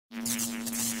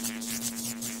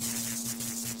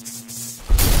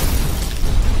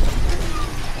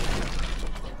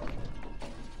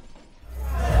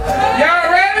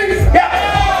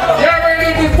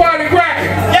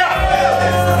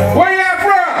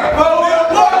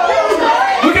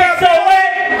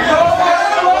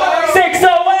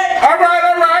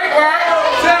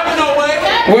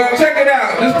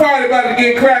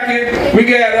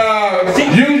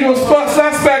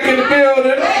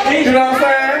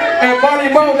and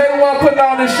Money Mo, they the one putting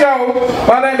on the show.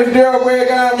 My name is Daryl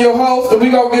Greg, I'm your host, and we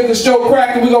gonna get the show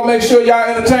cracking. We gonna make sure y'all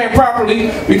entertained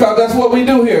properly, because that's what we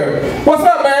do here. What's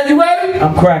up, man? You ready?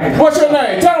 I'm cracking. What's your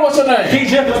name? Tell me what's your name.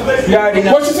 Seizure. You already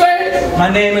know. What you say? My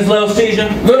name is Lil Seizure.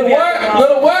 Little what?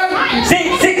 Little what?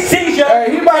 Seizure.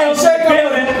 Hey, he about to shake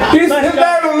up. His name is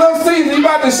Lil Caesar. He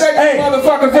about to shake this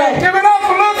motherfucking thing. Give it up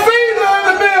for Lil Caesar in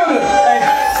the building.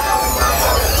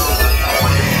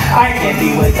 I can't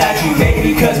be without you,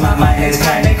 baby, cause my mind is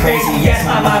kinda crazy. Yes,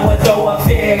 my mind would throw a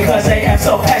fit, cause I am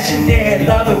so passionate.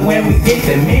 Love it when we get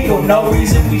to mingle, no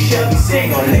reason we should be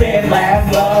single. Live, laugh,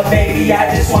 love, baby,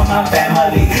 I just want my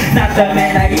family, not the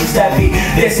man I used to be.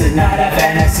 This is not a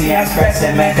fantasy, I'm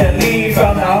expressing mentally.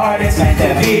 From the heart it's meant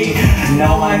to be.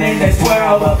 No one in this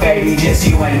world but baby, just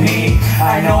you and me.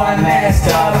 I know I'm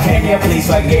messed up, can you please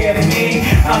forgive me?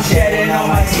 I'm shedding all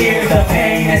my tears, the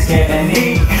pain is killing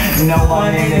me. No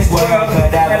one in this world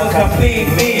could ever complete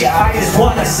me. I just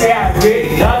wanna say I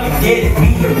really love you, didn't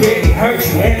mean to really hurt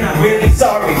you, and I'm really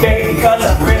sorry, baby, cause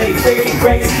I'm really freaking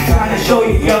crazy. Trying to show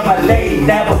you you're my lady,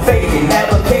 never faking,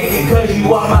 never faking, cause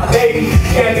you are my baby.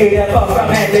 Give me the fuck from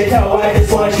head to toe, I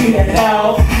just want you to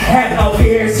know. Have no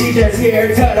fear, she just here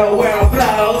to the world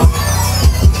blows.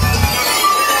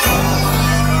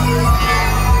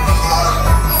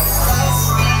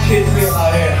 Shit's real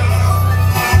out here.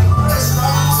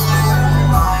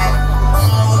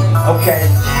 Okay.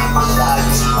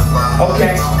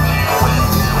 Okay.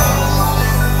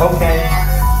 Okay.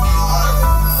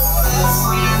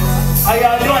 How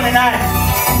y'all doing tonight?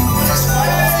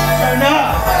 Turn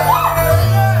up.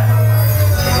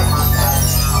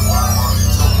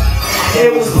 It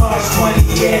was March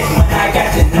 20th when I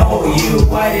got to know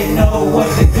you. I didn't know what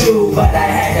to do, but I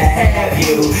had to have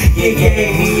you. You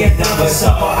gave me a number so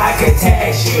I could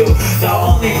text you. The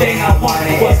only thing I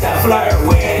wanted was to flirt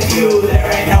with you.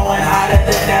 There ain't no one hotter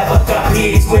than ever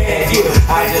competes with you.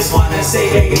 I just wanna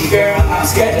say, baby girl, I'm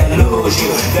scared to lose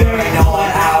you. There ain't no one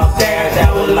out there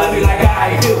that will love you like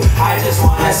I do. I just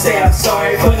wanna say I'm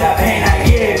sorry for the pain I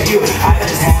give you. I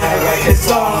just had to write this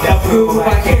song to prove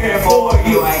I care for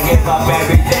you. I give up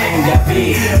everything to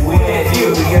be with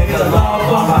you. You're the love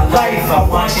of my life. I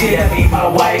want you to be my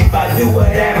wife. I do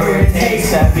whatever it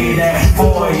takes to be there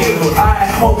for you. I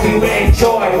hope you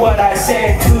enjoy what I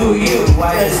said to you.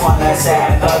 I just wanna say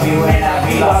I love you and I'll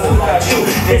be lost without you.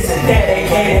 This is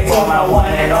dedicated for my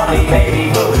one and only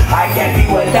baby boo. I can't be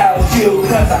without you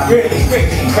cause I'm really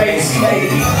freaking crazy,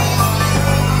 baby.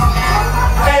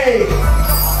 Hey!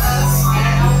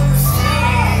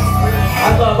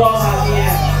 I love all my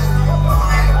DMs.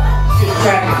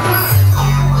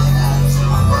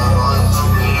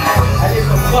 I did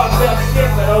some fucked up shit,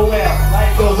 but oh well,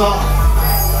 life goes on.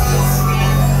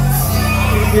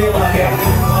 You feel like I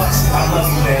love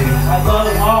you, baby. I love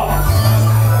them all.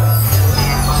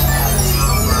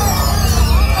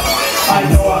 I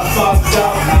know I fucked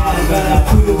up, now I'm gonna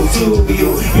prove to you.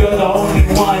 You're the only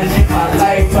one in my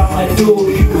life, I'ma do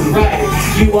you right.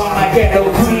 You are my ghetto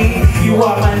queen, you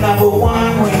are my number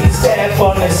one when you step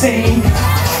on the scene.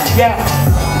 Yeah,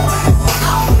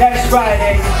 next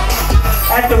Friday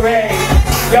at the rave,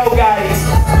 yo guys,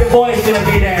 your boy's gonna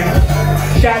be there.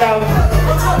 Shout out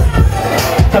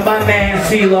to my man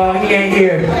C-Law, he ain't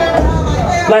here.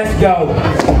 Let's go.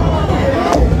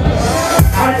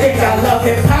 I think I love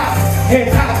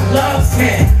hip-hop loves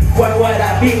me. Where would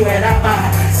I be without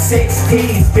my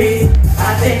 16s beat?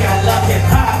 I think I love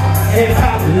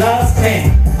hip-hop loves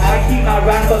me. I keep my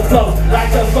rapper close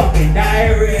like a fucking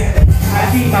diary. I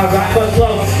keep my rapper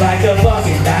close like a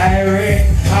fucking diary.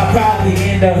 I'm probably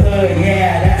in the hood,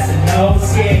 yeah, that's a no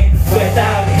skip.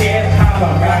 Without hip-hop,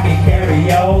 I'm rocking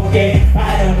karaoke.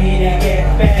 I don't need to get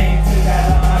famous to tell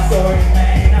my story,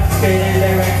 man. I'm spitting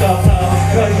lyrical flow,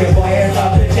 cause your boy is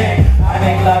off the chain. I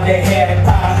make love to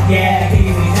hip-hop, yeah,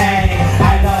 keep me tame.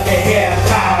 I love the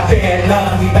hip-hop, and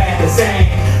love me back the same.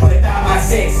 Without my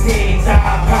 16s,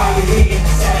 I'll probably be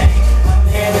the same. I'm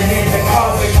living in the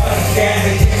car because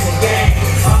damage is a game.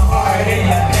 I'm hard in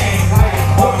the pain, I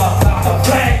warm up like a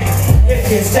flame.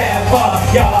 If you step up,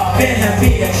 y'all finna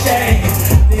be ashamed.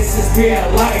 This is real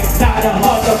life, not a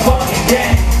motherfucking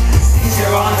game.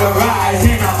 You're on the rise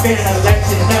and I'm finna let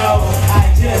you know.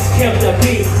 I just killed the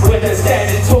beat with a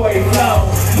statutory flow.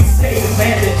 You say it's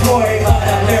mandatory, but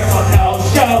I learned from no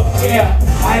show. Yeah,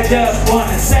 I just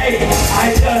wanna say, I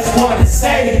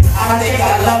think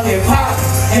I love hip-hop,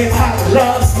 hip-hop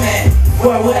loves me.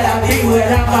 Where would I be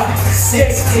without my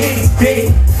 16s beat?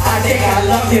 I think I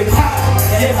love hip-hop,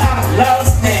 hip-hop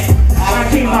loves me. I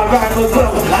keep my rifle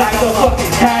close like a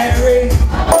fucking diary.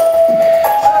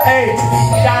 Hey,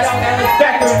 shout out to the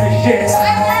Becker and the shit.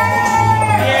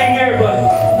 He ain't here,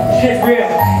 but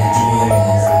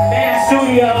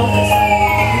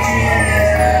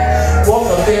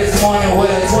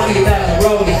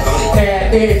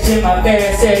in my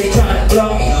bed, said he tryna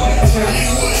blow me.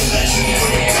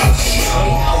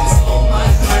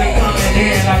 Money coming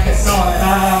in like a song.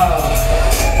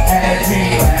 Had a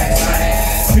dream last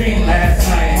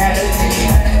night, had a dream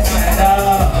last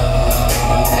night,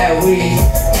 that we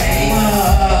came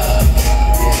up,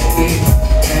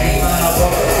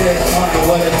 woke up this morning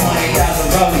with a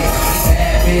 20,000 rolling.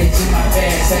 That bitch in my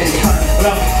bed said he tryna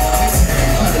blow me.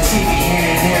 On the TV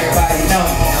and everybody know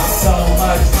me. So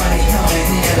much money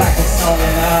coming in like a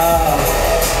snowing up.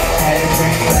 Had a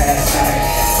dream last night,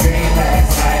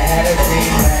 had a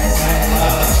dream last night,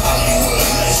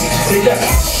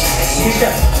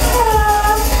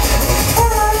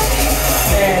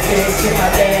 Bad bitch in my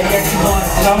bed, yes you wanna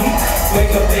blow me.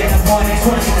 Wake up in the morning,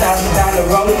 $20,000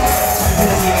 rolling.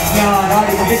 Young, all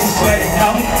these bitches sweating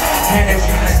on me. And it's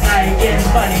last night, getting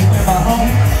money with my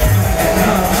homie.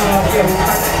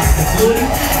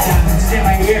 Diamonds in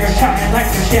my ear, shining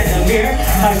like the chandelier.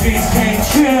 My dreams came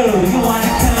true, you wanna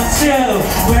come too.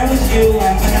 Where was you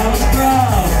at when I was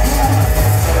broke?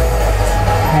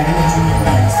 Had a dream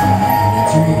last night, had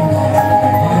a dream last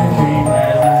night, had a dream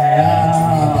last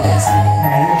night,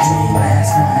 had a dream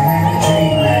last night, had a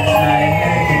dream last night,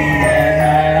 had a dream last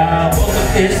night. Woke up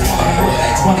this morning with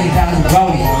like 20,000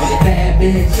 rolling. Bad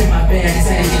bitch in my bed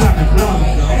saying you tryna blow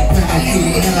me. When I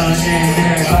see it on there and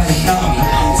everybody know me.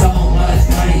 So much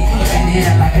money coming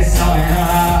in like it's snowing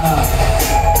up.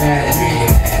 Had a dream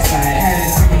last night, had a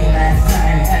dream last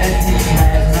night, had a dream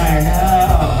last night,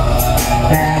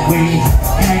 that we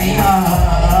came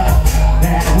up,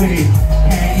 that we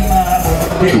came up.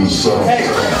 Hey,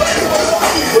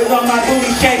 where's all my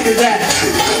booty shakers at?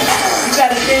 You got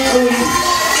a big booty. You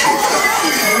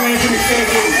ran to the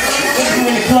shakers. What you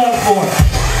in the club for?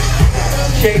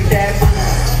 Shake that.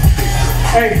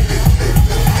 Hey.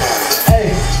 Hey.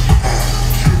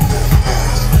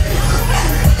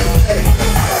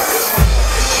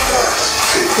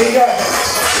 Here you go.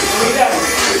 Here you go.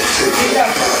 Here you go.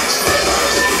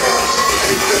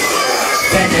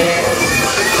 Bend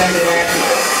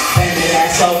it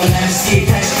ass over and see it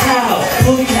catch a cow.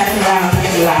 Moving that around,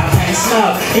 make it loud, and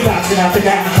snow. You bouncing up and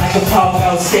down like a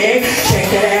pogo stick.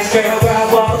 Shake that ass, girl, where I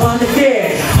walk on the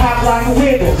bed. Hop like a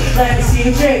wiggle, let me see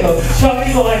you jiggle. Show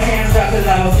me your hands up and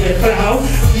low to the flow.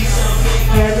 You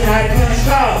something better than I can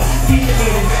control. Teach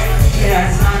me the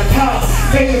dancing on the pole.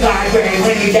 Make it vibrate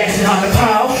when you're dancing on the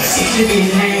pole. See to be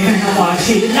the name and I want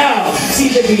you to know.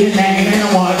 See to be the name and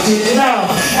I want you to know.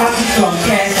 I'm just gonna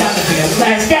cast out the field.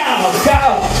 Let's go,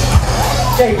 go.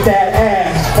 Shake that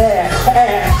ass, ass,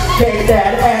 ass. Shake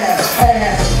that ass,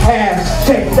 ass, ass.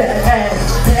 Shake that ass,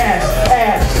 ass,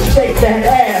 ass. Shake that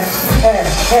ass,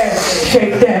 ass, ass.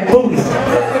 Shake that booty.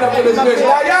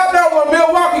 Now y'all know when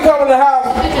Milwaukee come in the house,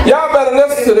 y'all better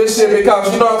listen to this shit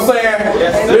because you know what I'm saying?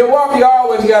 Milwaukee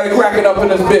always got it cracking up in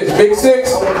this bitch. Big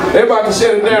Six, they about to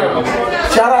shut it down.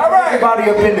 Shout out to everybody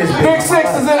up in this bitch. Big Six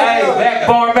is in the Hey, that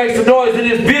bar makes some noise in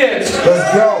this bitch. Let's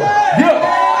go.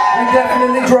 Yeah. We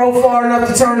definitely drove far enough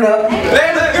to turn up.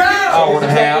 Hour and a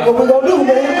half. What we gonna do,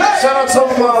 man? Shout out to some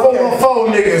of my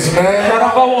 414 niggas, man. Shout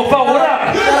out 414, what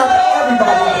up? Shout out to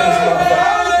everybody on this motherfucker.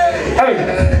 Hey.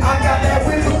 I got that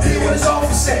window clear when it's all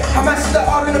for set. I mastered the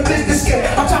art in the business scale.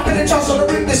 I'm talking to Charles on the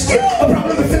witness scale. The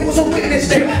problem if it was a witness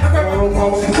there. I grab my room,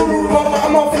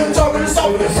 I'm off in the talk in the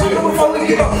soul. I know before we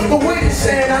get up. The witness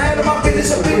saying I handle my business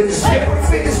a business. Yeah, for the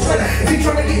fitness plan. If he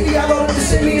trying to get me, I know to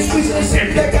send me and squeezing and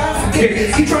send that guy forget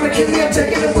it. He trying to kill me, I'm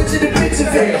taking him to the pits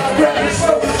of it. Grabbing his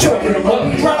throat, choking him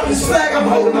up. Dropping his flag, I'm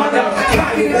holding my neck.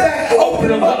 Cocking it back,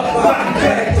 open him up. Body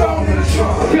bag, thrown in the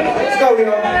trunk. Let's go,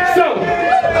 y'all.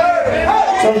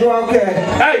 So you okay?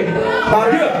 Hey.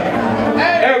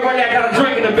 Yeah. Everybody that got a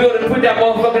drink in the building, put that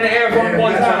motherfucker in the air for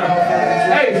one time.